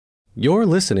You're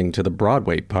listening to the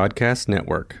Broadway Podcast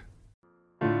Network.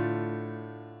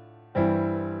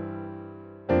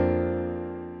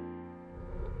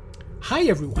 Hi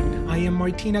everyone, I am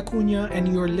Martina Cunha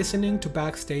and you're listening to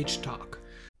Backstage Talk.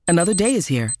 Another day is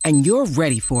here and you're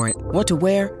ready for it. What to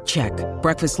wear? Check.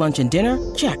 Breakfast, lunch, and dinner?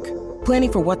 Check.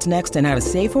 Planning for what's next and how to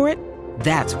save for it?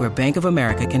 That's where Bank of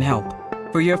America can help.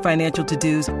 For your financial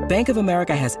to-dos, Bank of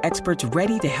America has experts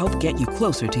ready to help get you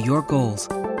closer to your goals.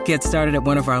 Get started at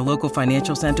one of our local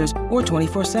financial centers or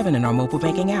 24/7 in our mobile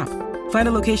banking app. Find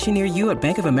a location near you at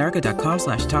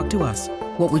bankofamerica.com/talktous.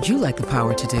 What would you like the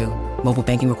power to do? Mobile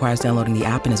banking requires downloading the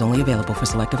app and is only available for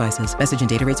select devices. Message and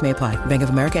data rates may apply. Bank of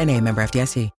America N.A., member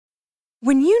FDIC.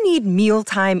 When you need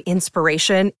mealtime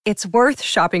inspiration, it's worth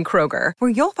shopping Kroger, where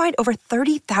you'll find over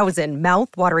 30,000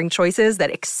 mouth-watering choices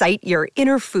that excite your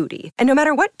inner foodie. And no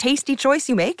matter what tasty choice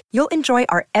you make, you'll enjoy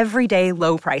our everyday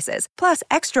low prices, plus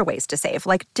extra ways to save,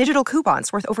 like digital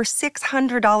coupons worth over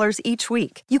 $600 each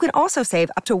week. You can also save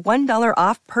up to $1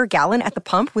 off per gallon at the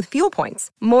pump with fuel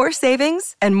points. More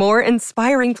savings and more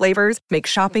inspiring flavors make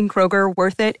shopping Kroger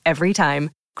worth it every time.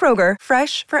 Kroger,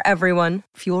 fresh for everyone.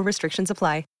 Fuel restrictions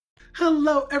apply.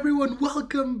 Hello everyone,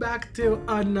 welcome back to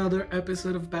another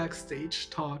episode of Backstage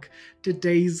Talk.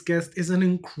 Today's guest is an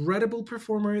incredible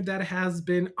performer that has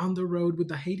been on the road with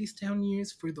the Hadestown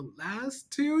Years for the last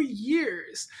 2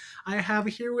 years. I have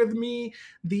here with me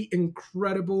the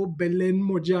incredible Belén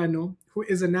Moyano, who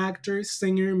is an actor,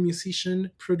 singer,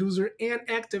 musician, producer, and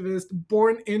activist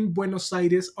born in Buenos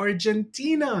Aires,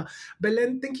 Argentina.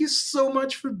 Belén, thank you so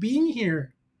much for being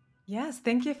here. Yes,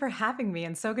 thank you for having me,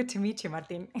 and so good to meet you,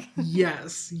 Martin.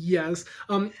 Yes.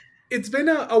 It's been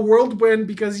a whirlwind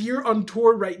because you're on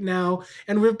tour right now,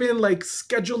 and we've been like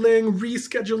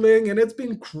rescheduling, and it's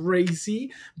been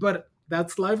crazy, but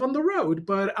that's live on the road.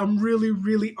 But I'm really,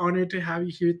 really honored to have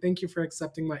you here. Thank you for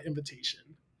accepting my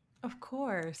invitation. Of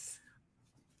course.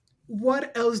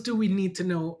 What else do we need to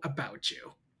know about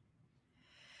you?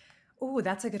 Oh,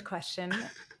 that's a good question.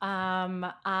 I'm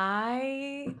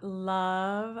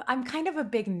kind of a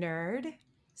big nerd.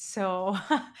 So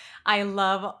I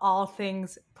love all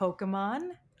things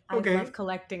Pokemon. I Okay. love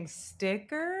collecting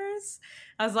stickers.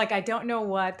 I was like, I don't know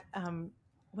what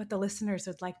the listeners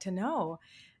would like to know.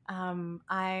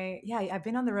 I've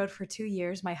been on the road for 2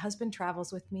 years. My husband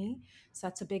travels with me, so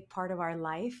that's a big part of our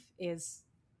life is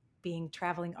being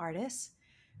traveling artists.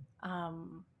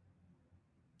 I'm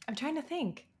trying to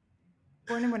think.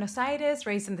 Born in Buenos Aires,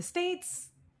 raised in the States.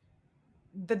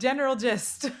 The general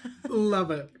gist.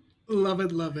 Love it. Love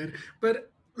it.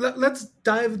 But let's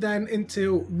dive then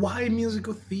into why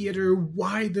musical theater,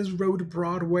 why this road to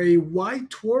Broadway, why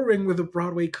touring with a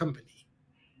Broadway company?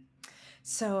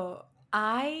 So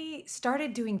I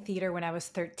started doing theater when I was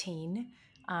 13.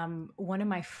 One of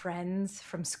my friends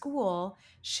from school,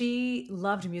 she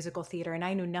loved musical theater and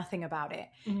I knew nothing about it.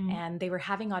 Mm-hmm. And they were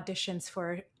having auditions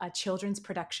for a children's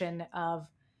production of,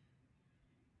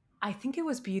 I think it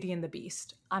was Beauty and the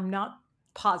Beast. I'm not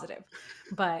positive,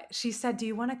 but she said, "Do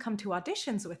you want to come to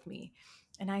auditions with me?"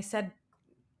 And I said,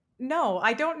 "No,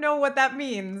 I don't know what that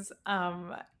means."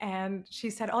 And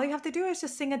she said, "All you have to do is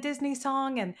just sing a Disney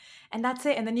song and that's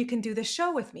it. And then you can do the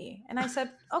show with me." And I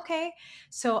said, "Okay."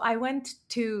 So I went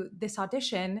to this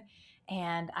audition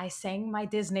and I sang my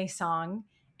Disney song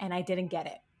and I didn't get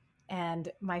it.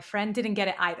 And my friend didn't get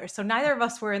it either. So neither of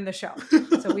us were in the show.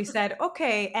 So we said,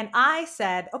 okay. And I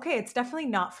said, okay, it's definitely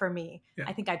not for me. Yeah.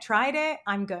 I think I tried it.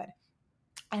 I'm good.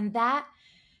 And that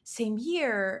same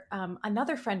year,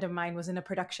 another friend of mine was in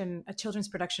a children's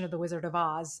production of The Wizard of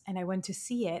Oz, and I went to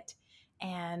see it.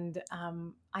 And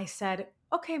I said,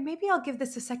 okay, maybe I'll give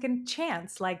this a second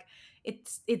chance. Like it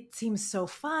seems so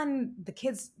fun.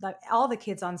 All the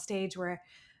kids on stage were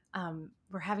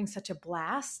having such a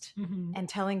blast Mm-hmm. and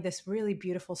telling this really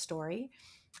beautiful story.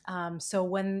 So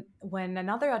when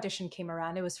another audition came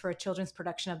around, it was for a children's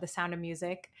production of The Sound of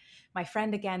Music. My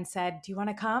friend again said, "Do you want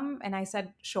to come?" And I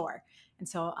said, "Sure." And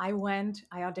so I went,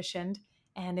 I auditioned,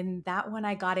 and in that one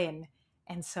I got in.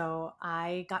 And so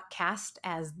I got cast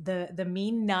as the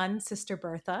mean nun, Sister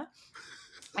Bertha.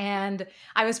 And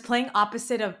I was playing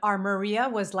opposite of our Maria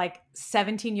was like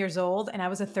 17 years old and I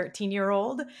was a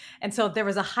 13-year-old. And so there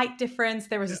was a height difference.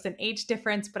 There was just an age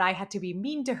difference, but I had to be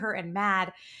mean to her and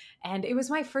mad. And it was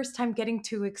my first time getting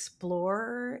to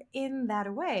explore in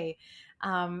that way.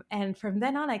 And from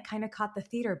then on, I kind of caught the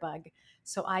theater bug.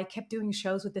 So I kept doing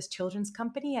shows with this children's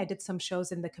company. I did some shows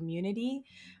in the community.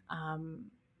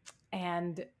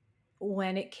 And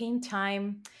when it came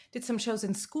time, did some shows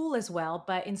in school as well.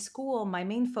 But in school, my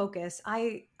main focus,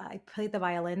 I played the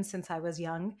violin since I was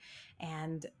young,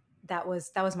 and that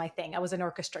was my thing. I was an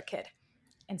orchestra kid,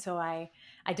 and so I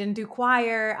I didn't do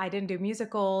choir. I didn't do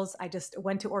musicals. I just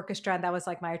went to orchestra, and that was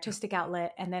like my artistic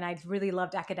outlet. And then I really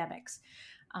loved academics.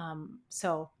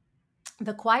 So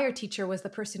the choir teacher was the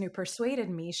person who persuaded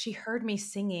me. She heard me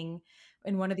singing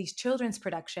in one of these children's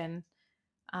production,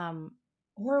 um,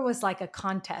 or it was like a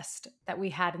contest that we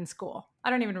had in school. I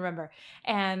don't even remember.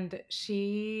 And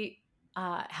she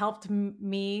helped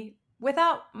me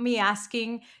without me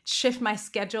asking shift my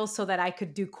schedule so that I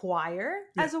could do choir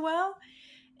as well.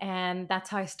 And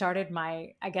that's how I started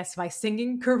my, I guess, my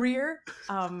singing career.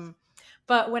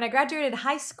 But when I graduated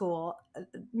high school,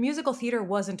 musical theater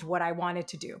wasn't what I wanted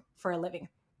to do for a living.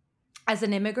 As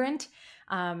an immigrant,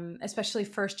 especially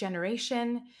first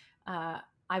generation,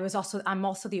 I'm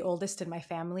also the oldest in my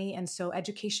family. And so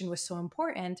education was so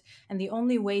important. And the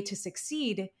only way to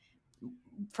succeed,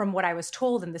 from what I was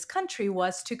told in this country,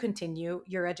 was to continue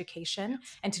your education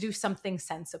and to do something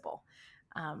sensible.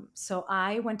 So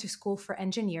I went to school for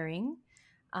engineering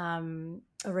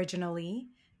originally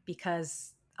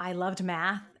because I loved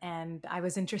math and I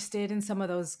was interested in some of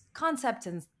those concepts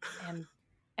and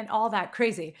all that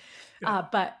crazy.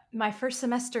 But my first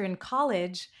semester in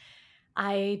college,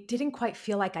 I didn't quite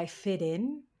feel like I fit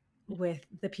in with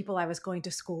the people I was going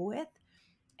to school with.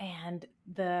 And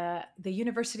the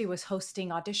university was hosting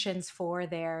auditions for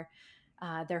their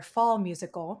fall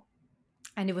musical,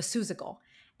 and it was Seussical.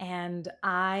 And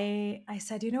I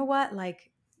said, you know what,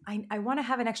 like I want to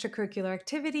have an extracurricular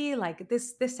activity. Like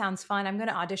this sounds fun. I'm going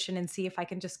to audition and see if I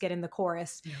can just get in the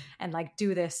chorus and like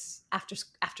do this after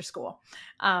school.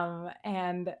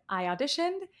 And I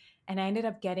auditioned, and I ended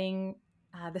up getting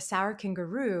the Sour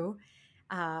Kangaroo.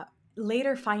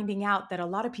 Later finding out that a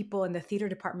lot of people in the theater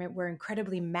department were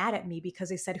incredibly mad at me because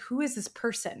they said, who is this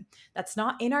person that's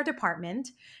not in our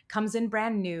department, comes in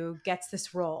brand new, gets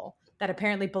this role that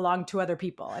apparently belonged to other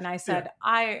people? And I said,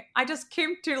 I just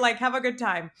came to like have a good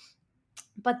time.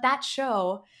 But that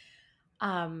show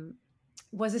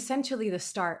was essentially the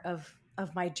start of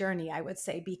my journey, I would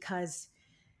say, because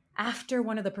after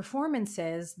one of the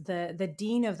performances, the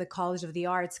dean of the College of the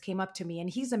Arts came up to me, and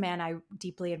he's a man I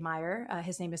deeply admire.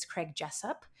 His name is Craig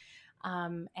Jessup.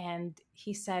 And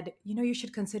he said, you know, you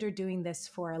should consider doing this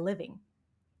for a living,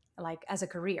 like as a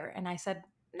career. And I said,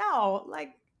 no, like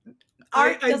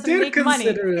art doesn't did make money.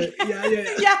 consider it. Yeah.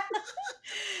 Yeah.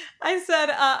 I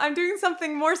said, I'm doing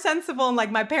something more sensible, and like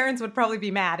my parents would probably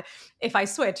be mad if I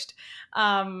switched.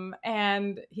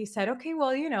 And he said, okay,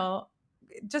 well, you know,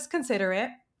 just consider it.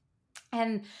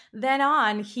 And then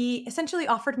on, he essentially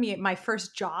offered me my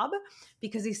first job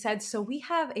because he said, so we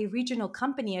have a regional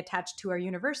company attached to our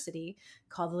university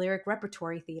called Lyric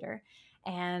Repertory Theater.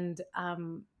 And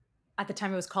at the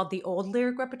time, it was called the Old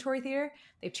Lyric Repertory Theater.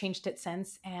 They've changed it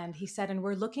since. And he said, and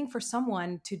we're looking for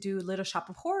someone to do Little Shop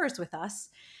of Horrors with us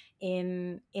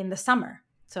in the summer.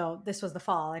 So this was the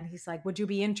fall. And he's like, would you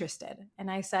be interested? And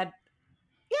I said,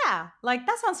 yeah, like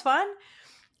that sounds fun.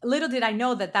 Little did I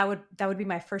know that would be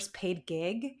my first paid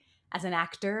gig as an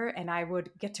actor, and I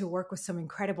would get to work with some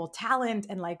incredible talent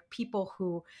and like people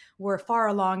who were far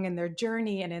along in their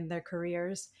journey and in their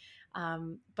careers.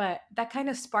 But that kind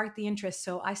of sparked the interest.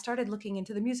 So I started looking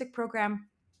into the music program,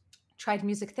 tried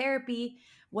music therapy,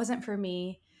 wasn't for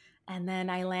me. And then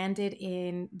I landed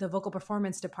in the vocal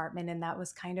performance department, and that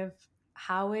was kind of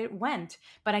how it went.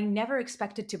 But I never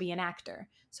expected to be an actor.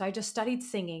 So I just studied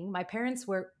singing. My parents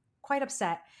were quite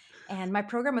upset, and my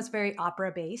program was very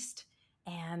opera based,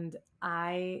 and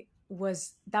that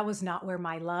was not where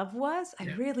my love was. I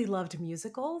really loved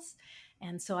musicals,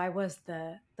 and so I was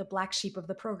the black sheep of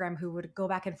the program who would go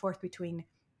back and forth between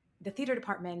the theater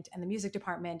department and the music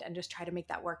department and just try to make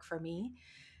that work for me,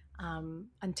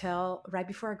 until right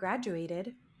before I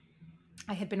graduated.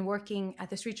 I had been working at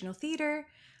this regional theater,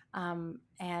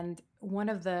 and one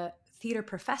of the theater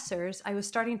professors, I was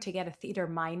starting to get a theater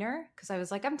minor because I was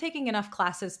like, I'm taking enough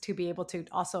classes to be able to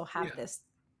also have this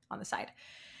on the side.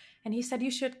 And he said,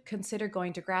 you should consider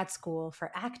going to grad school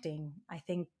for acting. I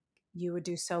think you would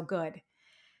do so good.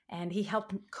 And he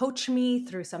helped coach me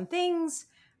through some things,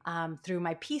 through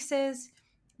my pieces.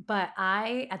 But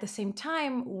I, at the same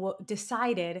time,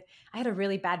 decided I had a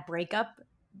really bad breakup,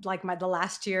 like the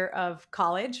last year of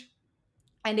college.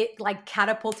 And it like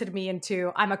catapulted me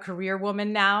into, I'm a career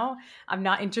woman now. I'm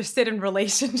not interested in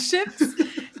relationships.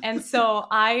 And so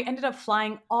I ended up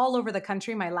flying all over the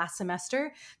country my last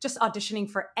semester, just auditioning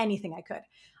for anything I could.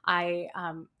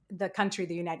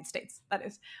 The United States, that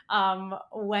is,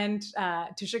 went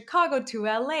to Chicago, to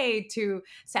LA, to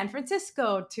San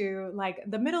Francisco, to like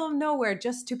the middle of nowhere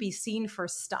just to be seen for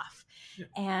stuff. Yeah.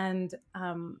 And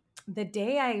the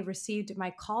day I received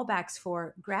my callbacks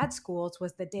for grad schools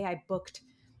was the day I booked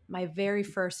my very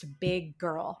first big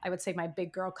girl, I would say my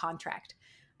big girl contract.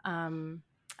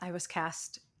 I was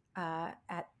cast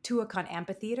at Tuacahn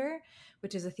Amphitheater,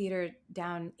 which is a theater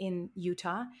down in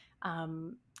Utah.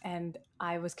 And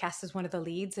I was cast as one of the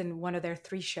leads in one of their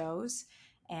 3 shows.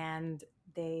 And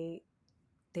they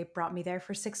brought me there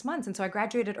for 6 months. And so I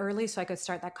graduated early so I could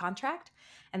start that contract.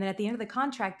 And then at the end of the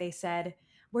contract, they said,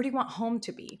 where do you want home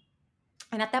to be?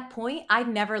 And at that point, I'd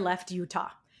never left Utah.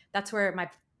 That's where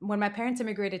when my parents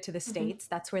immigrated to the States,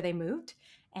 that's where they moved.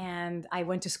 And I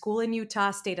went to school in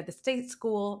Utah, stayed at the state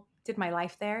school, did my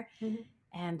life there.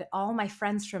 And all my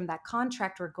friends from that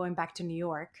contract were going back to New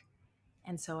York.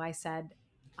 And so I said,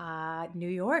 New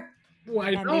York.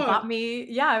 Why And not? they bought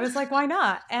me, I was like, why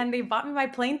not? And they bought me my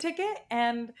plane ticket,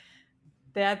 and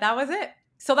that was it.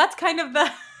 So that's kind of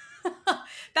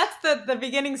that's the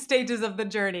beginning stages of the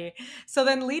journey. So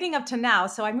then leading up to now,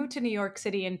 so I moved to New York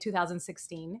City in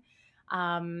 2016.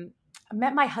 I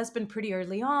met my husband pretty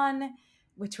early on,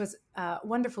 which was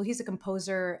wonderful. He's a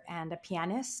composer and a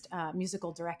pianist,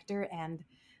 musical director. And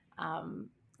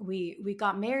we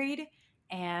got married,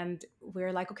 and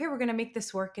we're like, okay, we're going to make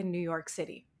this work in New York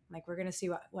City. Like, we're going to see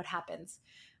what happens.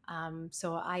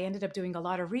 So I ended up doing a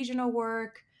lot of regional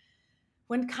work,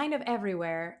 went kind of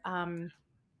everywhere.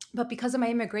 But because of my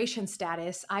immigration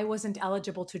status, I wasn't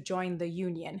eligible to join the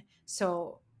union.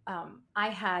 So I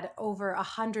had over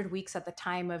 100 weeks at the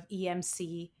time of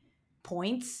EMC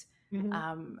points,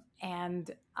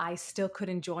 and I still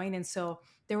couldn't join. And so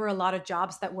there were a lot of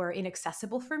jobs that were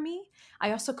inaccessible for me.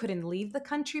 I also couldn't leave the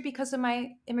country because of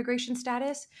my immigration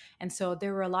status. And so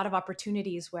there were a lot of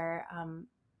opportunities where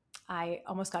I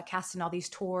almost got cast in all these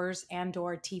tours and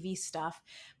or TV stuff,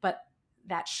 but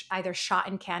that either shot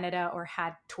in Canada or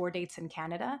had tour dates in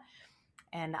Canada,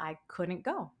 and I couldn't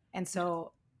go. And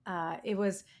so it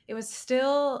was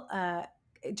still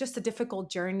just a difficult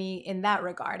journey in that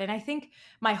regard. And I think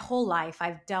my whole life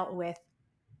I've dealt with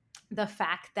the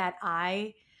fact that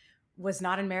I was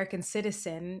not an American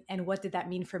citizen, and what did that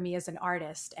mean for me as an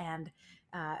artist? And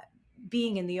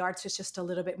being in the arts is just a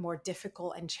little bit more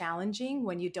difficult and challenging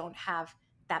when you don't have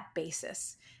that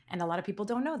basis. And a lot of people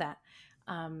don't know that.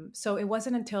 So it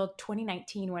wasn't until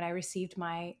 2019 when I received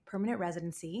my permanent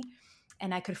residency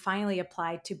and I could finally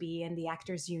apply to be in the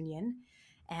Actors Union.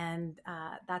 And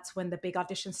that's when the big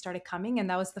auditions started coming. And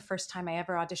that was the first time I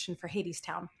ever auditioned for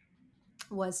Hadestown,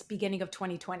 was beginning of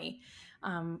 2020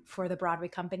 for the Broadway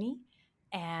company.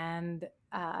 And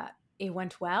it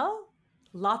went well,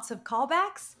 lots of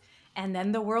callbacks, and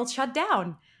then the world shut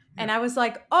down. And I was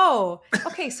like, oh,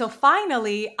 okay, so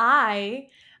finally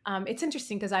it's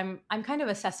interesting because I'm kind of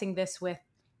assessing this with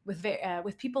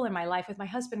people in my life, with my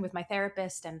husband, with my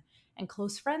therapist, and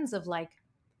close friends, of like,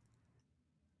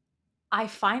 I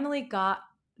finally got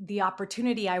the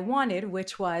opportunity I wanted,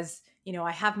 which was,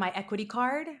 I have my equity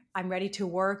card. I'm ready to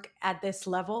work at this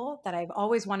level that I've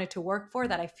always wanted to work for,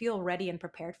 that I feel ready and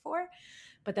prepared for.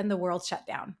 But then the world shut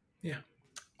down. Yeah.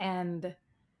 And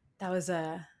that was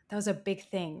a big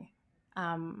thing.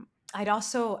 I'd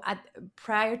also,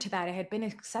 prior to that, I had been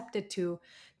accepted to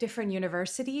different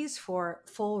universities for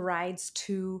full rides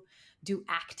to do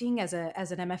acting as an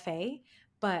MFA.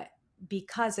 But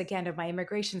because, again, of my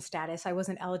immigration status, I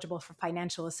wasn't eligible for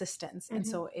financial assistance. And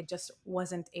so it just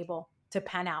wasn't able to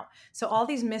pan out. So all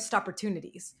these missed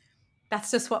opportunities, that's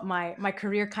just what my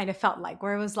career kind of felt like,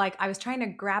 where it was like I was trying to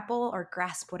grapple or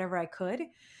grasp whatever I could,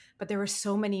 but there were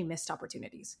so many missed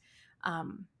opportunities.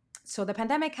 So the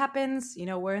pandemic happens,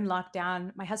 we're in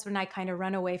lockdown. My husband and I kind of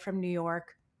run away from New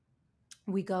York.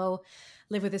 We go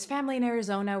live with his family in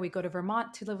Arizona. We go to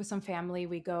Vermont to live with some family.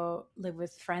 We go live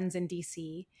with friends in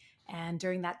DC. And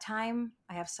during that time,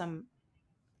 I have some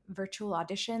virtual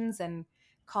auditions and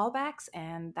callbacks.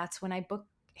 And that's when I booked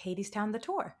Hadestown, the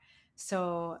tour.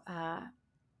 So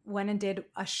went and did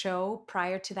a show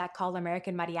prior to that called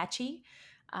American Mariachi,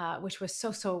 which was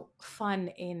so fun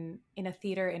in a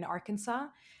theater in Arkansas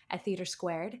at Theater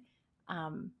Squared.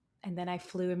 And then I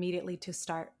flew immediately to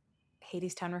start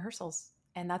Hadestown rehearsals.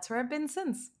 And that's where I've been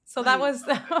since. So that was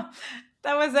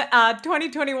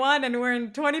 2021, and we're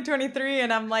in 2023.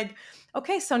 And I'm like,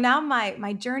 okay, so now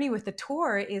my journey with the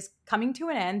tour is coming to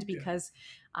an end because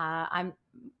my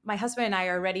husband and I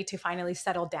are ready to finally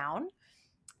settle down.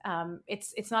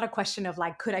 It's not a question of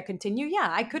like, could I continue? Yeah,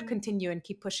 I could continue and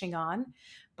keep pushing on.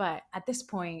 But at this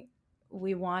point,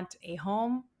 we want a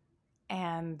home,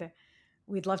 and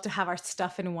we'd love to have our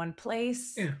stuff in one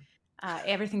place. Yeah.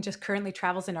 Everything just currently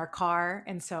travels in our car.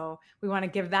 And so we want to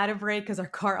give that a break because our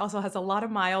car also has a lot of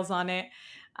miles on it.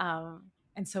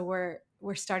 And so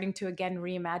we're starting to, again,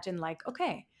 reimagine, like,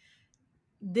 okay,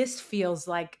 this feels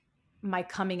like my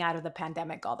coming out of the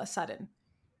pandemic all of a sudden.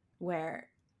 where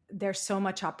there's so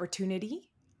much opportunity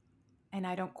and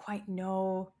I don't quite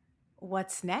know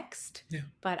what's next, Yeah.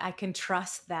 but I can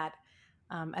trust that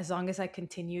as long as I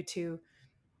continue to,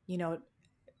 you know,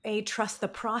 trust the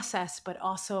process, but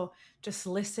also just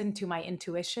listen to my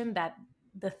intuition, that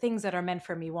the things that are meant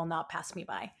for me will not pass me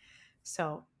by.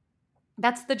 So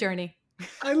that's the journey.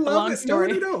 I A love long it. No, no,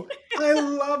 story. no. I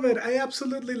love it. I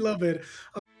absolutely love it.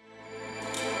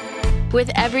 With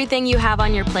everything you have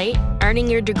on your plate, earning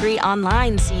your degree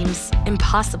online seems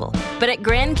impossible. But at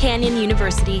Grand Canyon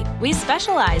University, we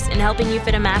specialize in helping you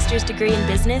fit a master's degree in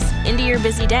business into your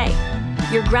busy day.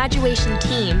 Your graduation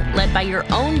team, led by your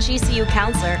own GCU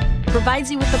counselor,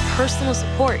 provides you with the personal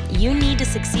support you need to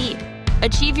succeed.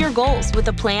 Achieve your goals with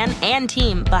a plan and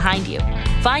team behind you.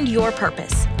 Find your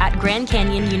purpose at Grand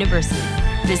Canyon University.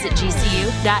 Visit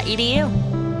gcu.edu.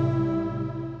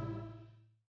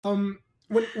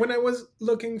 When I was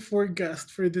looking for a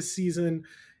guest for this season,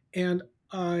 and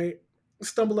I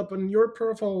stumbled upon your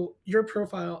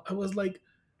profile, I was like,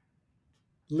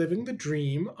 living the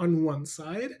dream on one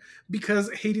side, because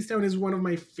Hadestown is one of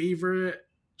my favorite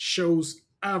shows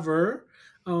ever.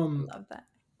 Love that.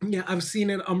 Yeah, I've seen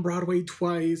it on Broadway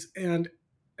twice, and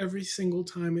every single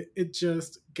time it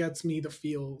just gets me the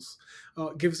feels,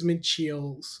 gives me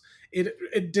chills.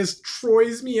 It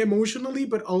destroys me emotionally,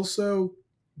 but also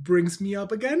brings me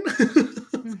up again.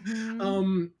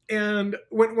 Mm-hmm. And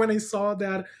when I saw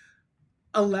that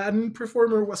Aladdin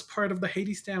performer was part of the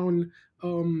Hadestown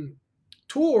um,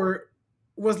 tour,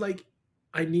 was like,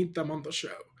 I need them on the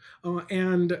show.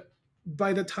 And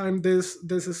by the time this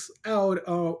is out,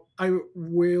 I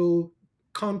will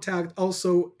contact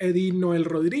also Eddie Noel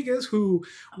Rodriguez, who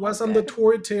Oh, was on the good.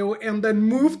 tour too, and then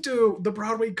moved to the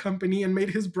Broadway company and made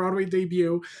his Broadway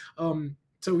debut.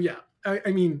 So yeah,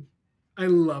 I mean, I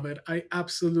love it. I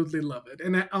absolutely love it.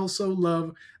 And I also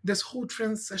love this whole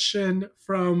transition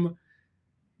from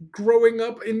growing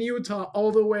up in Utah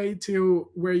all the way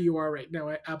to where you are right now.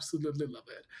 I absolutely love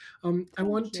it. I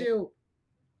want Thank you.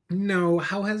 to know,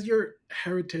 how has your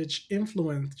heritage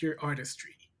influenced your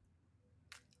artistry?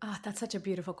 Oh, that's such a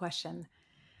beautiful question.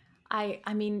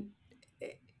 I mean,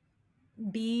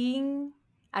 being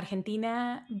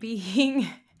Argentina, being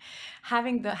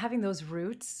having those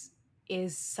roots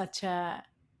is such a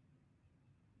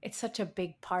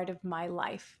big part of my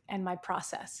life and my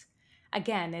process.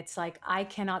 Again, it's like I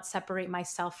cannot separate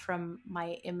myself from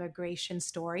my immigration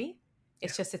story. Yeah.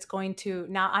 It's just, it's going to,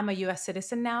 now I'm a US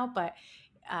citizen now, but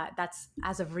that's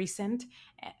as of recent.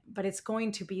 But it's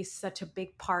going to be such a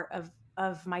big part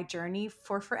of my journey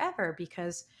for forever,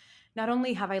 because not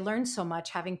only have I learned so much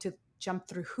having to jump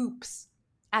through hoops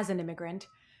as an immigrant,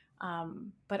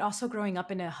 but also growing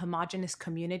up in a homogenous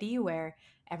community where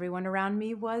everyone around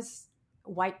me was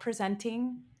white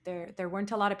presenting. There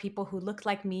weren't a lot of people who looked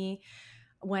like me.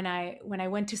 When I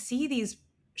went to see these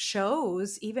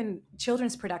shows, even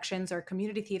children's productions or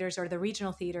community theaters or the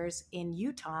regional theaters in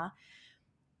Utah,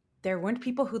 there weren't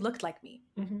people who looked like me.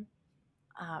 Mm-hmm.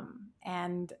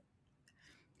 And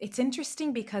it's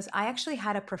interesting because I actually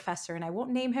had a professor, and I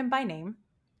won't name him by name,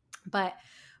 but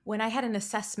when I had an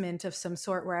assessment of some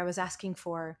sort where I was asking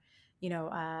for, you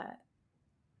know,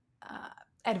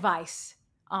 advice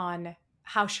on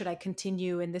how should I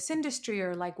continue in this industry,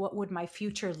 or like what would my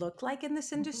future look like in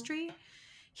this industry,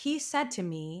 he said to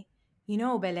me, you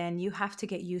know, Belen, you have to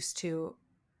get used to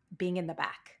being in the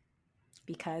back,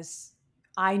 because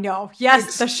I know,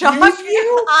 yes, the shock. Excuse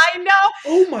you? I know.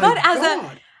 Oh my But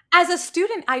God. as a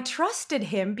student, I trusted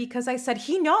him because I said,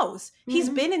 he knows. He's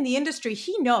Mhm. been in the industry.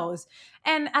 He knows.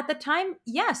 And at the time,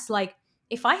 yes, like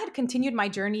if I had continued my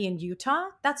journey in Utah,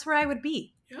 that's where I would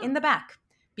be, Yeah. in the back,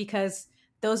 because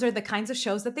those are the kinds of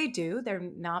shows that they do. They're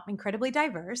not incredibly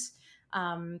diverse.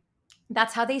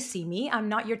 That's how they see me. I'm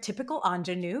not your typical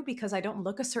ingenue because I don't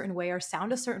look a certain way or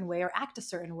sound a certain way or act a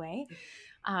certain way.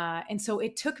 And so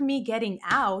it took me getting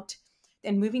out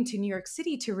and moving to New York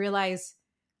City to realize,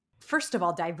 first of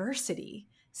all, diversity.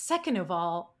 Second of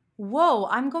all, whoa,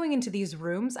 I'm going into these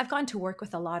rooms. I've gotten to work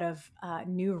with a lot of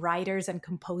new writers and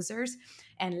composers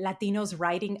and Latinos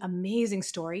writing amazing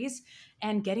stories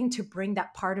and getting to bring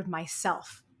that part of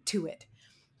myself to it.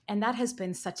 And that has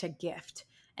been such a gift.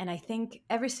 And I think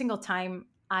every single time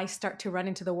I start to run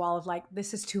into the wall of like,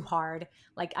 this is too hard,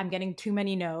 like I'm getting too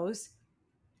many no's,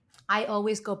 I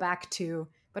always go back to,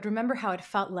 but remember how it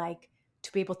felt like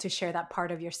to be able to share that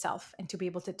part of yourself and to be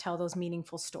able to tell those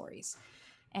meaningful stories.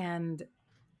 And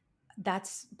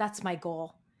that's my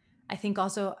goal. I think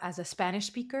also as a Spanish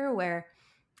speaker, where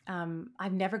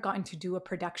I've never gotten to do a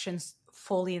production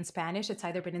fully in Spanish. It's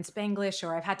either been in Spanglish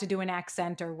or I've had to do an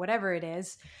accent or whatever it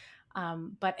is.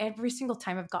 But every single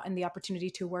time I've gotten the opportunity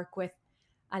to work with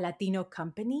a Latino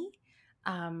company,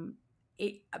 um,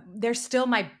 they're still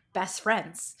my best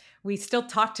friends. We still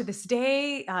talk to this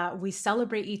day. We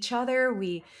celebrate each other.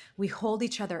 We hold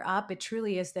each other up. It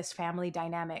truly is this family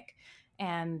dynamic.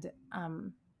 And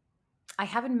I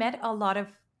haven't met a lot of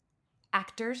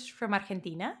actors from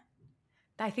Argentina.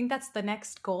 I think that's the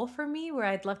next goal for me, where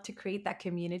I'd love to create that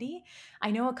community.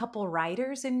 I know a couple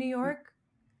writers in New York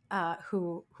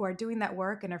who are doing that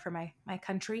work and are from my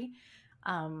country.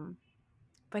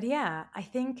 But yeah, I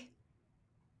think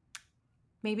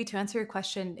maybe to answer your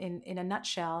question in a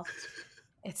nutshell,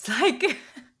 it's like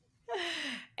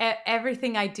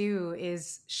everything I do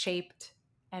is shaped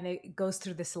and it goes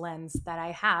through this lens that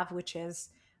I have, which is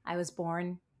I was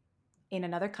born in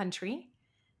another country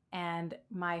and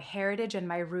my heritage and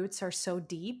my roots are so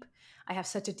deep. I have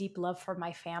such a deep love for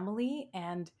my family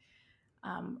and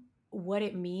what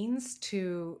it means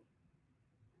to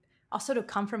also to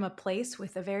come from a place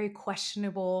with a very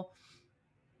questionable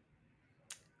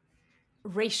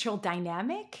racial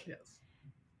dynamic. Yes.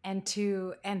 And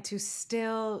to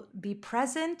still be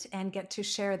present and get to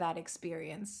share that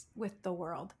experience with the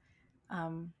world.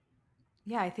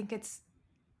 Yeah, I think it's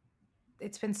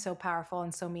been so powerful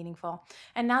and so meaningful.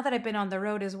 And now that I've been on the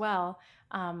road as well,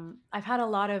 I've had a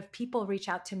lot of people reach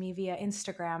out to me via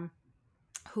Instagram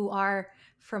who are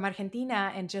from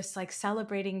Argentina and just like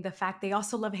celebrating the fact they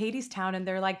also love Hadestown. And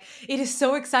they're like, it is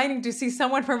so exciting to see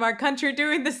someone from our country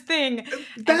doing this thing.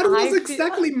 That was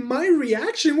exactly my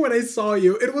reaction when I saw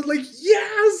you. It was like,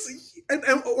 yes!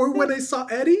 Or when I saw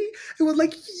Eddie, it was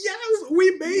like, yes,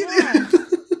 we made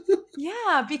it!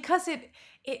 Yeah, because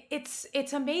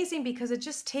it's amazing because it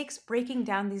just takes breaking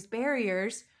down these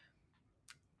barriers,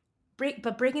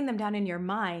 but breaking them down in your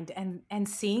mind and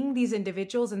seeing these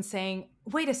individuals and saying,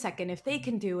 wait a second, if they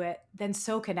can do it, then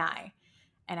so can I.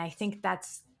 And I think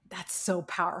that's so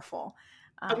powerful.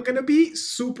 I'm gonna be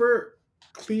super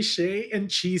cliche and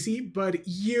cheesy, but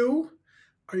you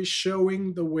are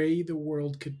showing the way the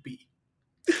world could be.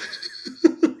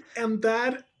 And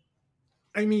that,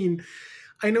 I mean,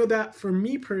 I know that for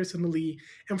me personally,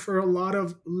 and for a lot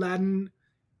of Latin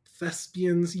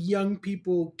thespians, young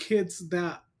people, kids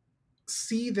that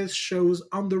see these shows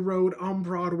on the road, on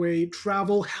Broadway,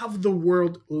 travel, have the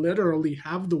world, literally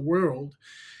have the world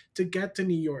to get to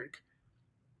New York.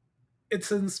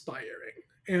 It's inspiring.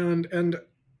 And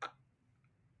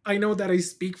I know that I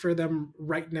speak for them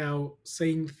right now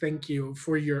saying thank you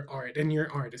for your art and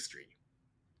your artistry.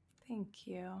 Thank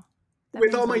you. That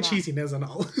With all means a my lot. cheesiness and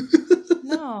all.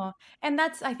 No. And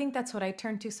I think that's what I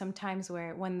turn to sometimes,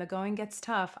 where when the going gets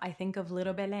tough, I think of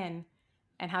little Belén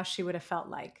and how she would have felt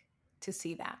like to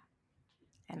see that.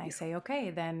 And I say,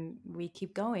 okay, then we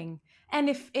keep going. And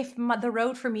if the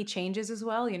road for me changes as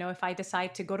well, if I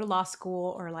decide to go to law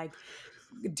school or like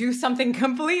do something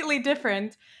completely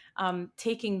different,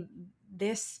 taking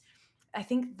this, I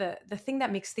think the thing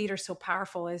that makes theater so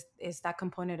powerful is that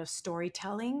component of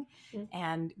storytelling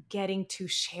and getting to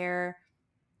share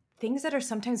things that are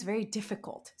sometimes very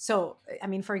difficult. So, I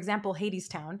mean, for example,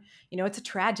 Hadestown, it's a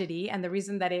tragedy. And the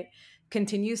reason that it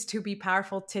continues to be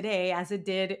powerful today, as it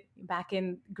did back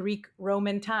in Greek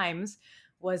Roman times,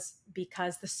 was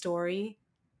because the story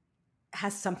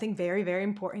has something very, very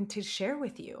important to share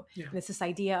with you. Yeah. And it's this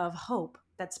idea of hope,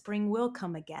 that spring will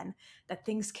come again, that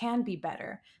things can be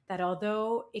better, that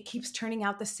although it keeps turning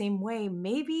out the same way,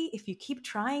 maybe if you keep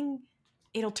trying,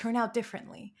 it'll turn out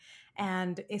differently.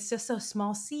 And it's just those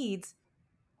small seeds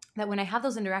that when I have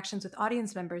those interactions with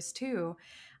audience members too,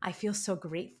 I feel so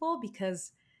grateful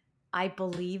because I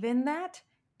believe in that.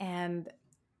 And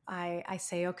I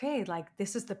say, okay, like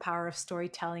this is the power of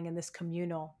storytelling in this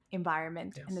communal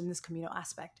environment and in this communal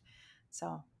aspect.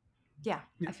 So yeah,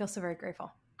 I feel so very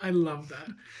grateful. I love that.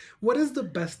 What is the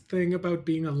best thing about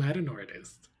being a Latin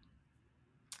artist?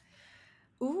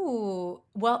 Ooh,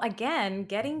 well, again,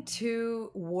 getting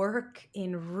to work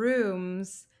in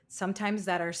rooms sometimes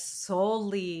that are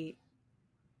solely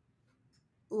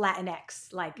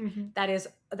Latinx, like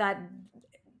that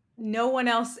no one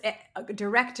else,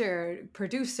 director,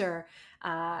 producer,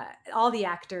 all the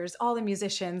actors, all the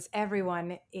musicians,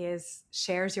 everyone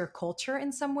shares your culture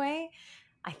in some way.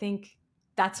 I think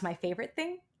that's my favorite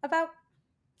thing about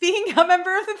being a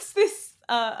member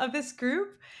of this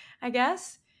group, I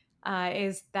guess,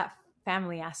 is that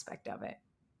family aspect of it.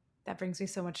 That brings me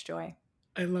so much joy.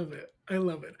 I love it. I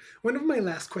love it. One of my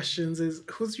last questions is,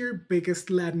 who's your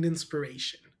biggest Latin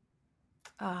inspiration?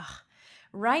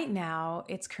 Right now,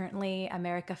 it's currently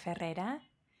America Ferrera.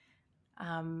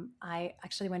 I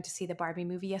actually went to see the Barbie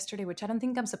movie yesterday, which I don't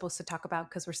think I'm supposed to talk about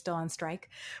because we're still on strike.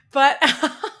 But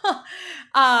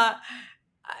uh,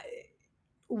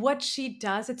 what she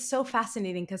does, it's so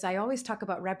fascinating because I always talk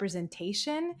about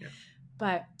representation,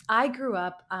 but I grew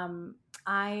up,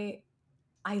 I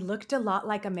looked a lot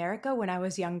like America when I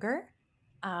was younger,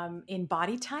 in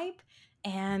body type.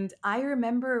 And I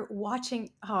remember watching,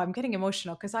 I'm getting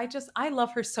emotional because I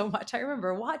love her so much. I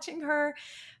remember watching her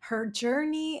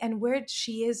journey, and where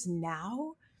she is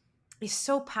now is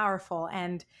so powerful.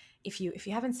 And if you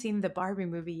haven't seen the Barbie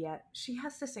movie yet, she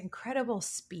has this incredible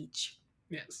speech.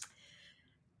 Yes.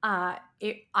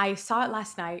 I saw it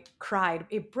last night, cried.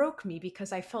 It broke me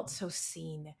because I felt so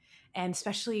seen, and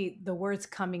especially the words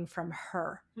coming from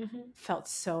her felt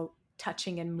so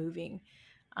touching and moving.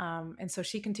 And so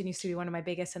she continues to be one of my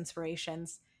biggest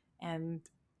inspirations, and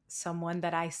someone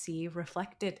that I see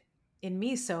reflected in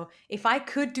me. So if I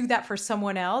could do that for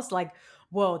someone else, like,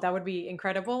 whoa, that would be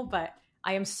incredible. But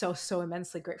I am so, so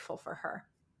immensely grateful for her.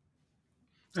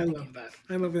 I love that.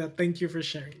 I love that. Thank you for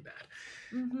sharing that.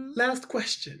 Last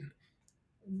question.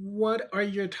 What are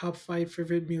your top 5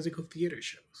 favorite musical theater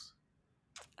shows?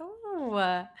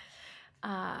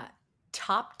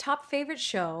 Top favorite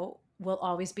show will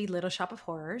always be Little Shop of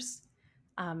Horrors.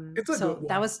 It's a good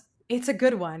one. It's a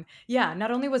good one. Yeah.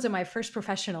 Not only was it my first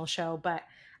professional show, but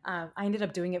I ended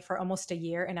up doing it for almost a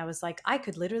year. And I was like, I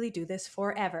could literally do this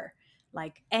forever.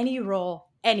 Like any role,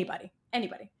 anybody,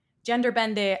 gender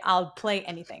bend it, I'll play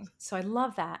anything. So I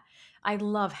love that. I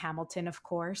love Hamilton, of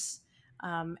course.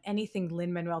 Anything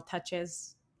Lin-Manuel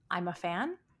touches, I'm a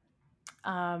fan.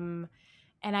 And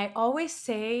I always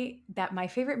say that my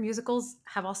favorite musicals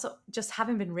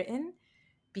haven't been written,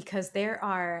 because there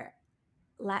are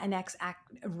Latinx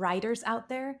writers out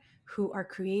there who are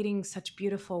creating such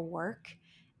beautiful work.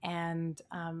 And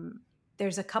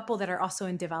there's a couple that are also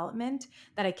in development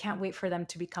that I can't wait for them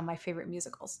to become my favorite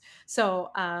musicals.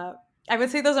 So I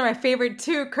would say those are my favorite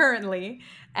 2 currently.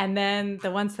 And then the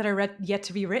ones that are yet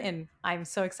to be written, I'm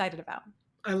so excited about.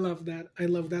 I love that. I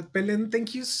love that. Belén,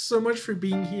 thank you so much for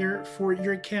being here, for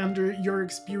your candor, your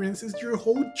experiences, your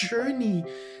whole journey.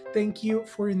 Thank you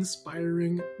for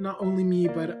inspiring not only me,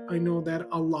 but I know that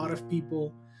a lot of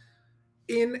people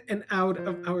in and out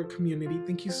of our community.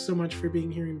 Thank you so much for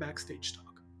being here in Backstage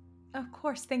Talk. Of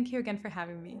course. Thank you again for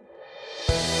having me.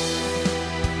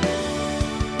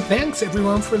 Thanks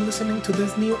everyone for listening to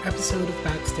this new episode of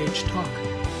Backstage Talk.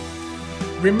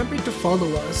 Remember to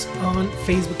follow us on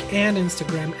Facebook and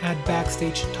Instagram at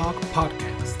Backstage Talk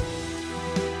Podcast.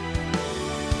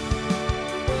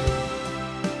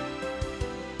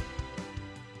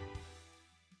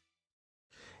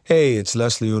 Hey, it's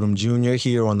Leslie Odom Jr.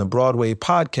 here on the Broadway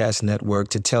Podcast Network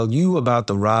to tell you about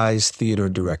the Rise Theater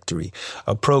Directory,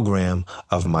 a program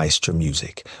of Maestro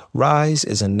Music. Rise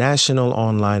is a national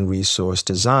online resource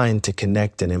designed to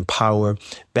connect and empower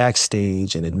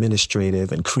backstage and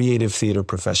administrative and creative theater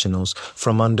professionals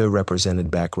from underrepresented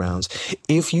backgrounds.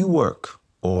 If you work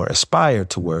or aspire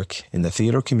to work in the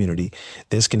theater community,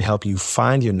 this can help you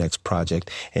find your next project.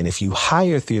 And if you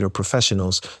hire theater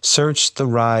professionals, search the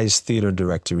Rise Theater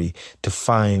Directory to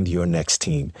find your next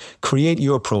team. Create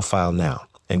your profile now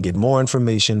and get more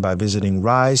information by visiting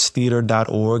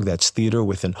risetheater.org. That's theater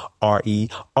with an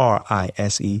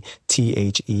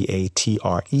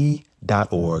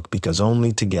RERISETHEATRE.org, because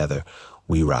only together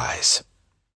we rise.